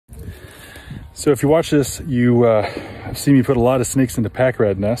So if you watch this, you see me put a lot of snakes into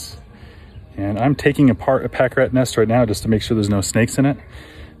packrat nests. And I'm taking apart a packrat nest right now just to make sure there's no snakes in it.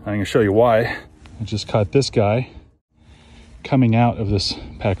 I'm gonna show you why. I just caught this guy coming out of this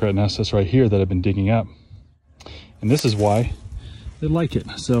packrat nest that's right here that I've been digging up. And this is why they like it.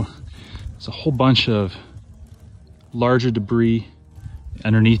 So it's a whole bunch of larger debris.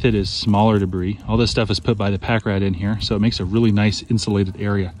 Underneath it is smaller debris. All this stuff is put by the packrat in here, so it makes a really nice insulated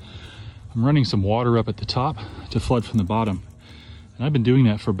area. I'm running some water up at the top to flood from the bottom. And I've been doing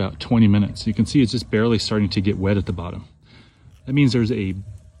that for about 20 minutes. You can see it's just barely starting to get wet at the bottom. That means there's a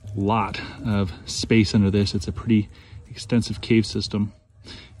lot of space under this. It's a pretty extensive cave system.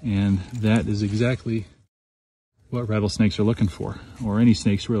 And that is exactly what rattlesnakes are looking for, or any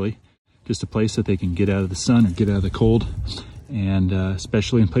snakes really. Just a place that they can get out of the sun or get out of the cold. And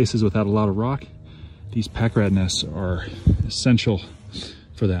especially in places without a lot of rock, these packrat nests are essential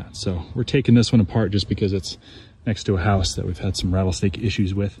for that. So we're taking this one apart just because it's next to a house that we've had some rattlesnake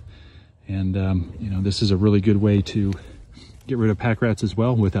issues with. And you know, this is a really good way to get rid of packrats as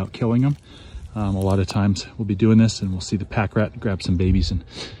well without killing them. A lot of times we'll be doing this and we'll see the packrat grab some babies and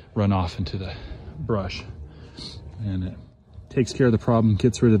run off into the brush. And it takes care of the problem,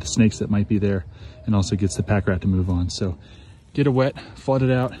 gets rid of the snakes that might be there, and also gets the packrat to move on. So get it wet, flood it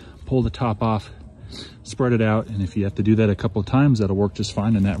out, pull the top off, spread it out, and if you have to do that a couple of times, that'll work just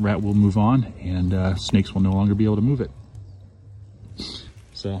fine, and that rat will move on, and snakes will no longer be able to move it.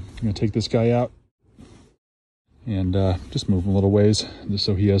 So I'm gonna take this guy out and just move him a little ways, just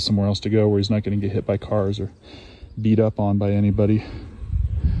so he has somewhere else to go where he's not gonna get hit by cars or beat up on by anybody.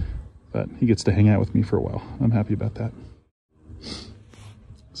 But he gets to hang out with me for a while. I'm happy about that.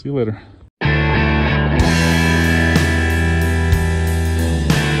 See you later.